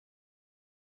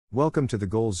Welcome to the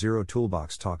GoalZero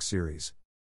Toolbox Talk series.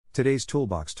 Today's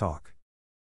Toolbox Talk: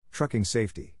 Trucking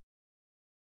Safety.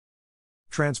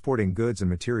 Transporting goods and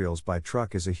materials by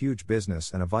truck is a huge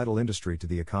business and a vital industry to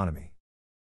the economy.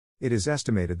 It is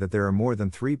estimated that there are more than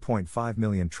 3.5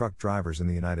 million truck drivers in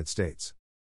the United States.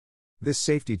 This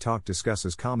safety talk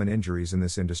discusses common injuries in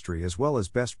this industry as well as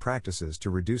best practices to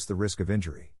reduce the risk of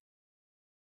injury.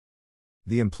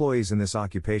 The employees in this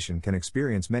occupation can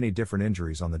experience many different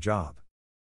injuries on the job.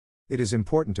 It is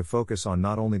important to focus on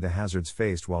not only the hazards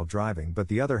faced while driving but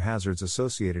the other hazards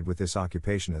associated with this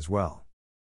occupation as well.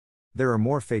 There are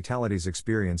more fatalities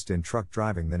experienced in truck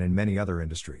driving than in many other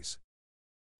industries.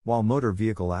 While motor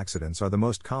vehicle accidents are the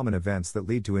most common events that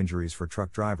lead to injuries for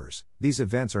truck drivers, these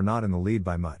events are not in the lead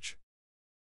by much.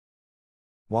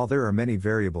 While there are many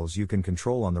variables you can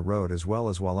control on the road as well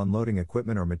as while unloading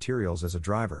equipment or materials as a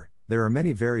driver, there are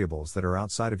many variables that are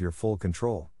outside of your full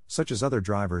control, such as other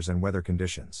drivers and weather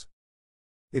conditions.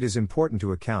 It is important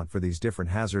to account for these different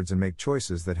hazards and make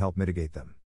choices that help mitigate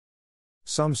them.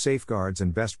 Some safeguards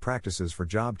and best practices for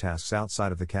job tasks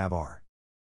outside of the cab are: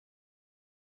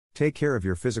 take care of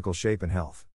your physical shape and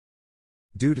health.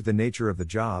 Due to the nature of the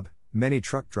job, many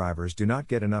truck drivers do not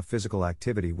get enough physical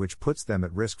activity, which puts them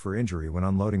at risk for injury when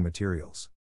unloading materials.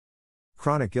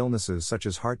 Chronic illnesses such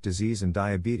as heart disease and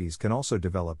diabetes can also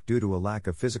develop due to a lack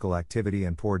of physical activity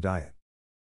and poor diet.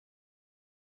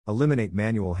 Eliminate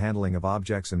manual handling of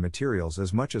objects and materials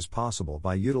as much as possible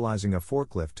by utilizing a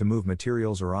forklift to move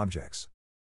materials or objects.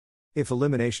 If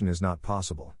elimination is not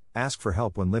possible, ask for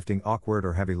help when lifting awkward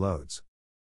or heavy loads.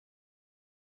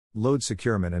 Load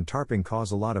securement and tarping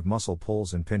cause a lot of muscle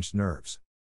pulls and pinched nerves.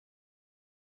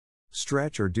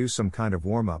 Stretch or do some kind of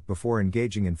warm-up before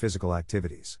engaging in physical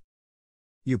activities.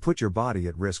 You put your body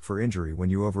at risk for injury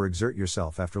when you overexert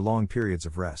yourself after long periods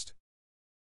of rest.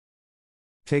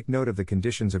 Take note of the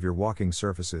conditions of your walking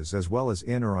surfaces as well as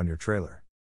in or on your trailer.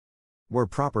 Wear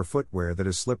proper footwear that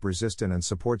is slip resistant and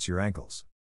supports your ankles.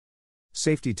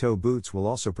 Safety toe boots will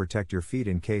also protect your feet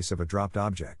in case of a dropped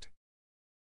object.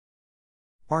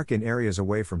 Park in areas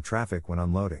away from traffic when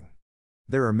unloading.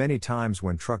 There are many times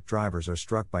when truck drivers are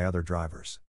struck by other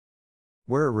drivers.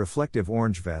 Wear a reflective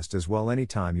orange vest as well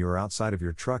anytime you are outside of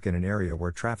your truck in an area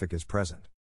where traffic is present.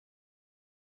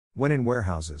 When in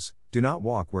warehouses, do not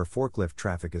walk where forklift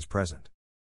traffic is present.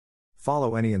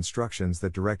 Follow any instructions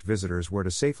that direct visitors where to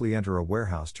safely enter a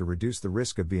warehouse to reduce the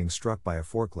risk of being struck by a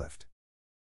forklift.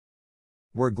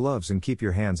 Wear gloves and keep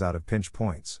your hands out of pinch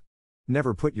points.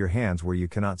 Never put your hands where you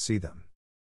cannot see them.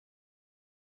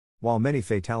 While many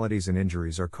fatalities and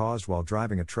injuries are caused while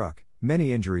driving a truck,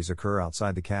 many injuries occur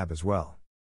outside the cab as well.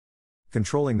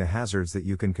 Controlling the hazards that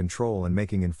you can control and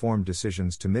making informed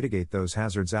decisions to mitigate those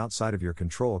hazards outside of your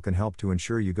control can help to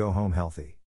ensure you go home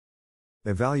healthy.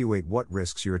 Evaluate what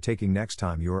risks you are taking next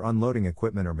time you are unloading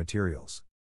equipment or materials.